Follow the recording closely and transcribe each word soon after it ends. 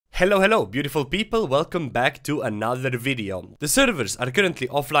Hello beautiful people, welcome back to another video. The servers are currently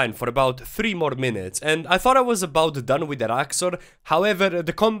offline for about 3 more minutes and I thought I was about done with Araxxor. However,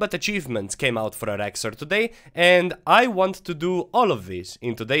 the combat achievements came out for Araxxor today and I want to do all of these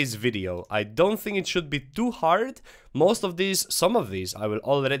in today's video. I don't think it should be too hard. Some of these I will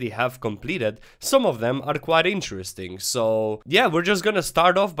already have completed. Some of them are quite interesting. So yeah, we're just gonna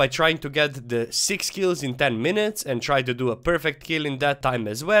start off by trying to get the 6 kills in 10 minutes and try to do a perfect kill in that time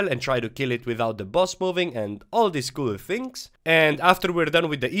as well and try to kill it without the boss moving and all these cool things. And after we're done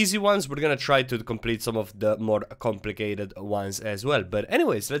with the easy ones, we're gonna try to complete some of the more complicated ones as well. But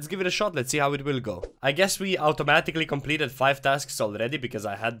anyways, let's give it a shot, let's see how it will go. I guess we automatically completed 5 tasks already because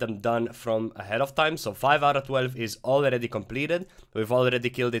I had them done from ahead of time. So 5 out of 12 is already completed. We've already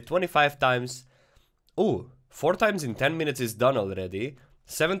killed it 25 times. Oh, 4 times in 10 minutes is done already.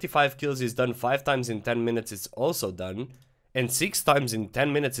 75 kills is done 5 times in 10 minutes, it's also done. And 6 times in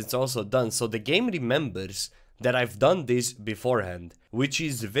 10 minutes it's also done. So the game remembers that I've done this beforehand, which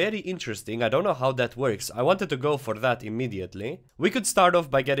is very interesting. I don't know how that works. I wanted to go for that immediately. We could start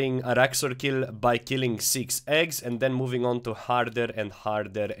off by getting a Araxxor kill by killing 6 eggs and then moving on to harder and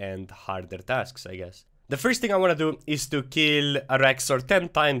harder and harder tasks, I guess. The first thing I want to do is to kill Araxxor 10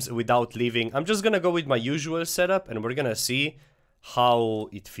 times without leaving. I'm just gonna go with my usual setup and we're gonna see how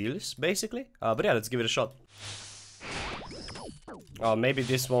it feels, basically. But yeah, let's give it a shot. Oh, maybe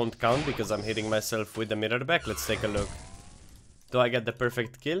this won't count because I'm hitting myself with the mirror back. Let's take a look. Do I get the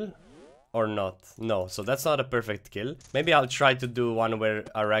perfect kill? Or not? No, so that's not a perfect kill. Maybe I'll try to do one where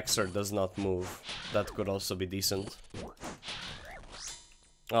Araxxor does not move. That could also be decent.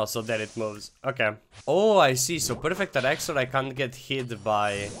 Oh, so there it moves. Okay. Oh, I see. So perfect Araxxor I can't get hit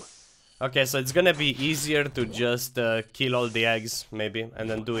by... Okay, so it's gonna be easier to just kill all the eggs, maybe, and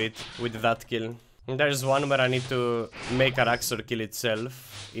then do it with that kill. And there's one where I need to make Araxxor kill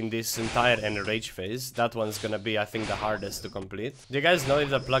itself in this entire enrage phase. That one's gonna be, I think, the hardest to complete. Do you guys know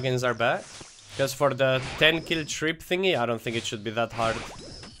if the plugins are back? Because for the 10 kill trip thingy, I don't think it should be that hard.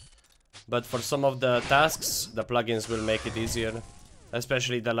 But for some of the tasks, the plugins will make it easier.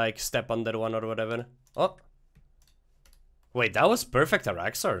 Especially the, like, step under one or whatever. Oh. Wait, that was perfect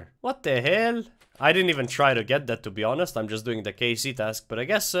Araxxor? What the hell? I didn't even try to get that, to be honest. I'm just doing the KC task. But I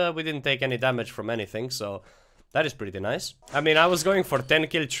guess we didn't take any damage from anything, so that is pretty nice. I mean, I was going for 10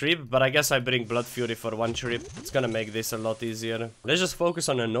 kill trip, but I guess I bring Blood Fury for 1 trip. It's gonna make this a lot easier. Let's just focus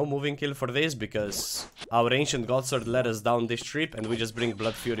on a no moving kill for this, because our Ancient Godsword let us down this trip, and we just bring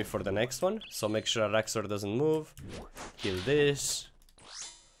Blood Fury for the next one. So make sure Araxxor doesn't move. Kill this.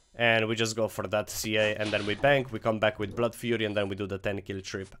 And we just go for that CA and then we bank, we come back with Blood Fury and then we do the 10 kill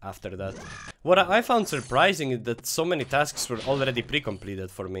trip after that. What I found surprising is that so many tasks were already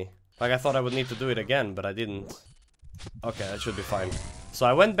pre-completed for me. Like I thought I would need to do it again, but I didn't. Okay, that should be fine. So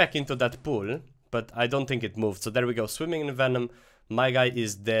I went back into that pool, but I don't think it moved. So there we go, swimming in venom. My guy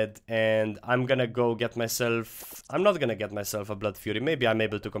is dead and I'm gonna go get myself... I'm not gonna get myself a Blood Fury. Maybe I'm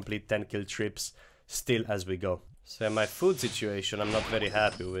able to complete 10 kill trips still as we go. So my food situation I'm not very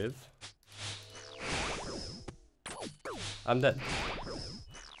happy with. I'm dead.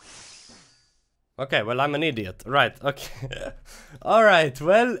 Okay, well I'm an idiot. Right, okay. Alright,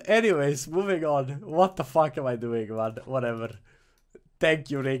 well anyways, moving on. What the fuck am I doing, man? Whatever. Thank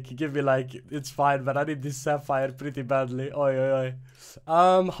you, Rick. Give me like, it's fine, but I need this sapphire pretty badly. Oi, oi, oi.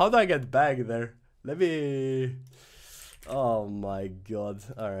 How do I get back there? Let me... Oh my god.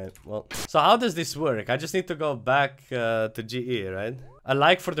 Alright, well. So how does this work? I just need to go back to GE, right? A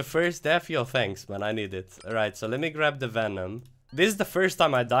like for the first death? Yo, thanks, man. I need it. Alright, so let me grab the venom. This is the first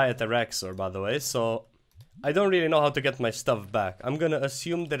time I die at Araxxor, by the way, so I don't really know how to get my stuff back. I'm gonna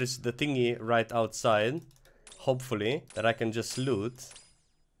assume there is the thingy right outside. Hopefully, that I can just loot.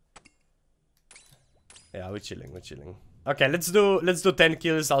 Yeah, we're chilling, we're chilling. Okay, let's do 10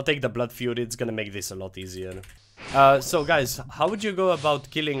 kills. I'll take the Blood Fury. It's gonna make this a lot easier. So guys, how would you go about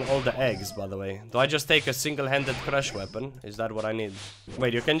killing all the eggs, by the way? Do I just take a single-handed crush weapon? Is that what I need?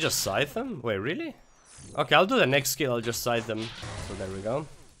 Wait, you can just scythe them? Wait, really? Okay, I'll do the next kill, I'll just scythe them. So there we go.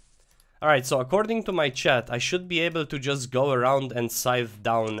 Alright, so according to my chat, I should be able to just go around and scythe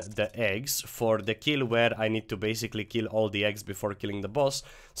down the eggs for the kill where I need to basically kill all the eggs before killing the boss.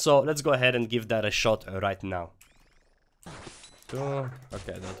 So let's go ahead and give that a shot right now. 2,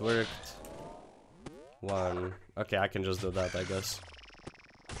 okay, that worked. 1. Okay, I can just do that, I guess.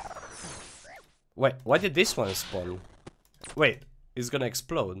 Wait, why did this one spawn? Wait, it's gonna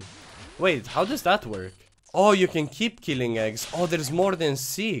explode. Wait, how does that work? Oh, you can keep killing eggs. Oh, there's more than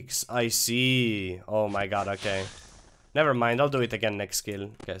 6. I see. Oh my god, okay. Never mind, I'll do it again next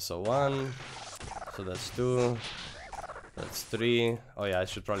kill. Okay, so 1. So that's 2. That's 3. Oh yeah, I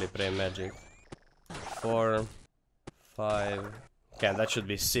should probably pray magic. 4, 5. Okay, that should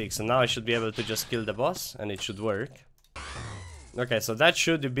be 6. And now I should be able to just kill the boss, and it should work. Okay, so that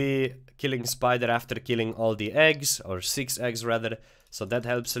should be killing spider after killing all the eggs, or 6 eggs rather. So that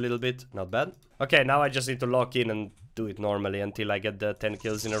helps a little bit, not bad. Okay, now I just need to lock in and do it normally until I get the 10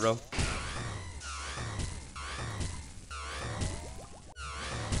 kills in a row.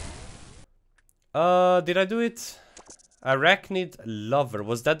 Did I do it? Arachnid Lover.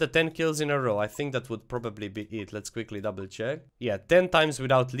 Was that the 10 kills in a row? I think that would probably be it. Let's quickly double check. Yeah, 10 times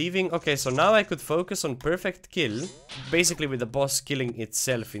without leaving. Okay, so now I could focus on perfect kill. Basically with the boss killing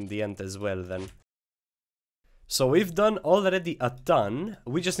itself in the end as well then. So we've done already a ton.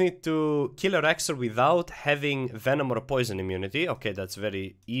 We just need to kill Araxxor without having venom or poison immunity. Okay, that's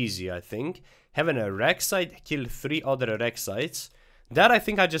very easy, I think. Have an Araxxite, kill 3 other Araxxites. That I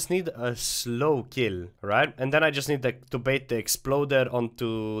think I just need a slow kill, right? And then I just need to bait the exploder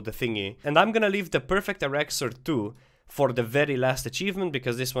onto the thingy. And I'm gonna leave the perfect Araxxor 2 for the very last achievement,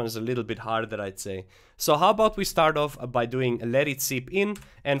 because this one is a little bit harder, I'd say. So how about we start off by doing Let It Seep In,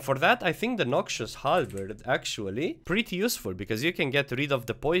 and for that I think the Noxious Halberd actually pretty useful, because you can get rid of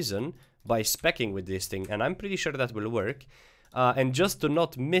the poison by specking with this thing, and I'm pretty sure that will work. And just to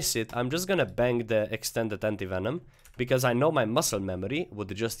not miss it, I'm just gonna bang the extended anti-venom, because I know my muscle memory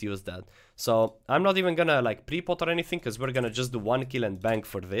would just use that. So I'm not even gonna like pre-pot or anything, because we're gonna just do 1 kill and bang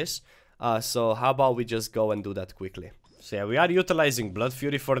for this. So how about we just go and do that quickly. So yeah, we are utilizing Blood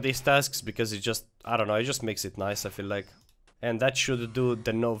Fury for these tasks, because it just, I don't know, it just makes it nice, I feel like. And that should do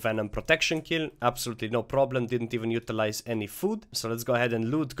the no venom protection kill, absolutely no problem, didn't even utilize any food. So let's go ahead and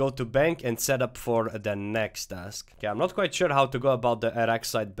loot, go to bank and set up for the next task. Okay, I'm not quite sure how to go about the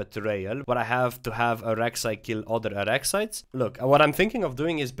Araxxite betrayal, but I have to have Araxxite kill other Araxxites. Look, what I'm thinking of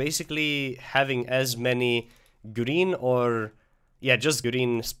doing is basically having as many green or, yeah, just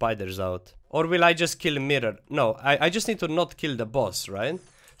green spiders out. Or will I just kill Mirror? No, I just need to not kill the boss, right?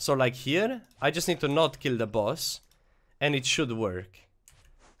 So like here, I just need to not kill the boss. And it should work.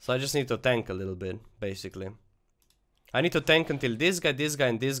 So I just need to tank a little bit, basically. I need to tank until this guy,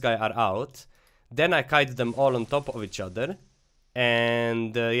 and this guy are out. Then I kite them all on top of each other.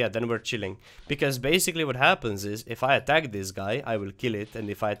 And yeah, then we're chilling. Because basically what happens is, if I attack this guy, I will kill it. And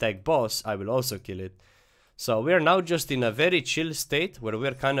if I attack boss, I will also kill it. So we are now just in a very chill state, where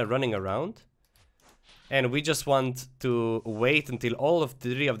we're kind of running around. And we just want to wait until all of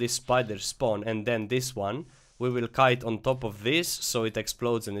the 3 of these spiders spawn. And then this one, we will kite on top of this, so it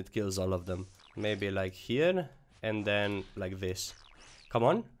explodes and it kills all of them. Maybe like here, and then like this. Come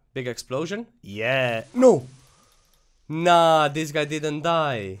on, big explosion. Yeah, no! Nah, this guy didn't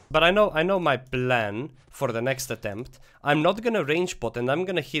die. But I know my plan for the next attempt. I'm not gonna range pot, and I'm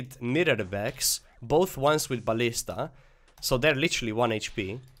gonna hit mirror backs, both ones with ballista. So they're literally 1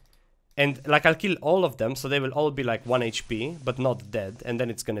 HP. And like I'll kill all of them, so they will all be like 1 HP, but not dead, and then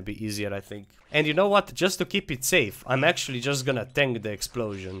it's gonna be easier, I think. And you know what? Just to keep it safe, I'm actually just gonna tank the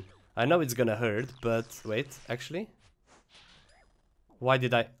explosion. I know it's gonna hurt, but wait, actually? Why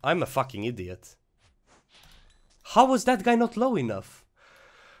did I'm a fucking idiot. How was that guy not low enough?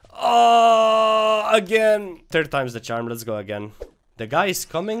 Oh, again! 3rd time's the charm, let's go again. The guy is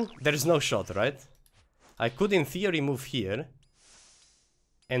coming, there's no shot, right? I could in theory move here.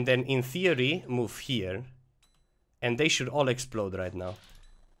 And then in theory, move here. And they should all explode right now.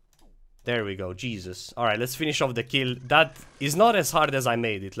 There we go, Jesus. Alright, let's finish off the kill. That is not as hard as I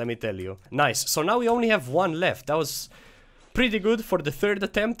made it, let me tell you. Nice, so now we only have 1 left. That was pretty good for the 3rd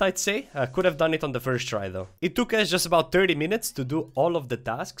attempt, I'd say. I could have done it on the 1st try though. It took us just about 30 minutes to do all of the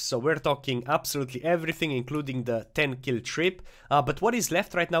tasks. So we're talking absolutely everything, including the 10 kill trip. But what is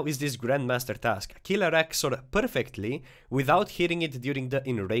left right now is this Grandmaster task. Kill Araxxor perfectly without hitting it during the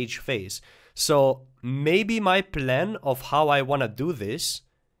enrage phase. So maybe my plan of how I want to do this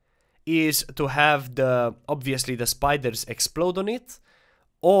is to have obviously the spiders explode on it.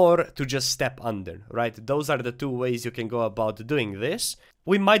 Or to just step under, right? Those are the 2 ways you can go about doing this.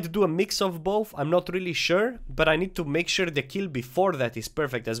 We might do a mix of both, I'm not really sure, but I need to make sure the kill before that is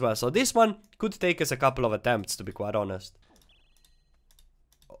perfect as well. So this one could take us a couple of attempts, to be quite honest.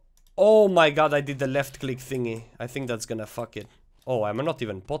 Oh my god, I did the left click thingy. I think that's gonna fuck it. Oh, am I not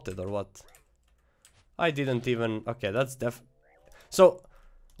even potted or what? I didn't even... Okay, that's So...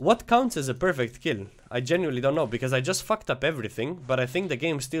 what counts as a perfect kill? I genuinely don't know, because I just fucked up everything, but I think the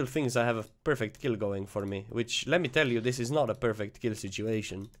game still thinks I have a perfect kill going for me, which, let me tell you, this is not a perfect kill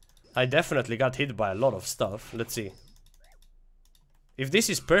situation. I definitely got hit by a lot of stuff. Let's see. If this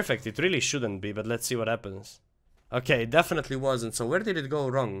is perfect, it really shouldn't be, but let's see what happens. Okay, it definitely wasn't. So where did it go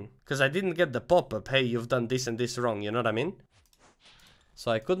wrong? Because I didn't get the pop-up, hey, you've done this and this wrong, you know what I mean?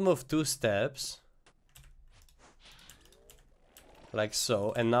 So I could move 2 steps. Like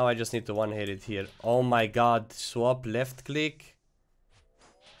so, and now I just need to one-hit it here. Oh my god, swap, left click.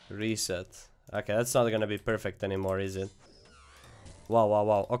 Reset. Okay, that's not gonna be perfect anymore, is it? Wow, wow,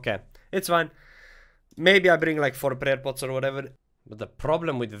 wow, okay. It's fine. Maybe I bring like 4 prayer pots or whatever. But the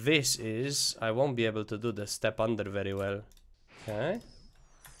problem with this is I won't be able to do the step under very well. Okay.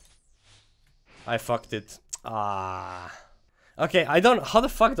 I fucked it. Ah. Okay, I don't... How the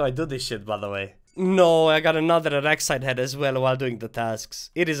fuck do I do this shit, by the way? No, I got another Araxxor head as well while doing the tasks.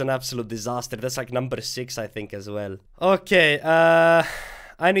 It is an absolute disaster. That's like number 6, I think, as well. Okay,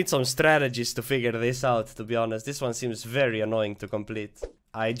 I need some strategies to figure this out, to be honest. This one seems very annoying to complete.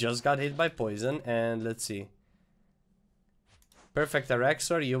 I just got hit by poison, and let's see. Perfect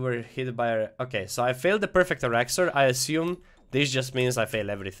Araxxor, you were hit by... Okay, so I failed the perfect Araxxor. I assume this just means I fail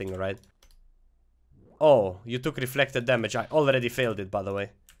everything, right? Oh, you took reflected damage. I already failed it, by the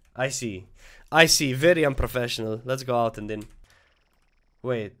way. I see. I see. Very unprofessional. Let's go out and in.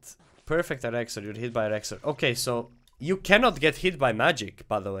 Wait. Perfect Araxxor, you're hit by Araxxor. Okay, so you cannot get hit by magic,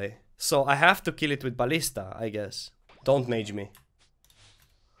 by the way. So I have to kill it with Ballista, I guess. Don't mage me.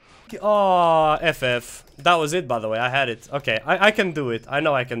 Oh, FF. That was it, by the way. I had it. Okay, I can do it. I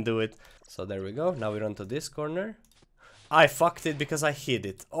know I can do it. So there we go. Now we run to this corner. I fucked it because I hid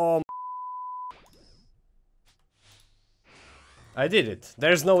it. Oh, I did it.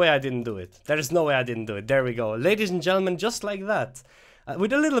 There's no way I didn't do it. There's no way I didn't do it. There we go. Ladies and gentlemen, just like that.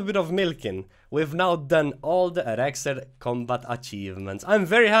 With a little bit of milking, we've now done all the Araxxor combat achievements. I'm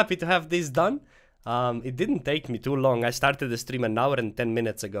very happy to have this done. It didn't take me too long. I started the stream an hour and 10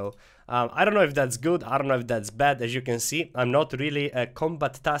 minutes ago. I don't know if that's good. I don't know if that's bad. As you can see, I'm not really a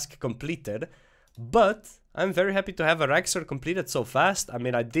combat task completer. But I'm very happy to have Araxxor completed so fast. I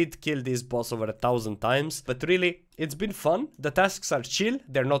mean, I did kill this boss over 1,000 times. But really, it's been fun. The tasks are chill.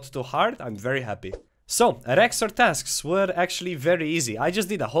 They're not too hard. I'm very happy. So, Araxxor tasks were actually very easy. I just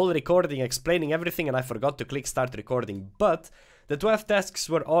did a whole recording explaining everything and I forgot to click start recording. But the 12 tasks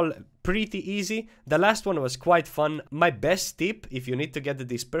were all pretty easy. The last one was quite fun. My best tip, if you need to get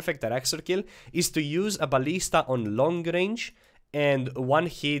this perfect Araxxor kill, is to use a Ballista on long range and one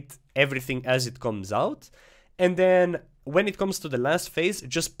hit everything as it comes out. And then when it comes to the last phase,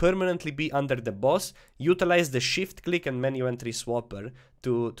 just permanently be under the boss. Utilize the shift click and menu entry swapper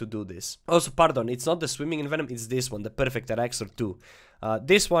to do this. Also, pardon, it's not the swimming in venom, it's this one, the perfect Araxxor 2.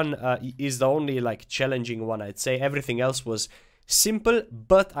 This one is the only like challenging one, I'd say. Everything else was simple,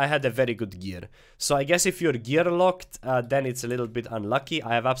 but I had a very good gear. So I guess if you're gear locked, then it's a little bit unlucky.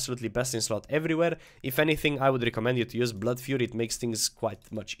 I have absolutely best in slot everywhere. If anything, I would recommend you to use Blood Fury. It makes things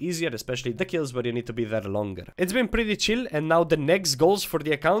quite much easier, especially the kills where you need to be there longer. It's been pretty chill, and now the next goals for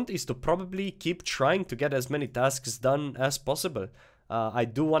the account is to probably keep trying to get as many tasks done as possible. I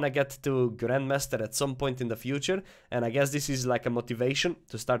do want to get to Grandmaster at some point in the future, and I guess this is like a motivation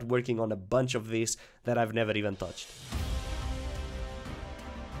to start working on a bunch of these that I've never even touched.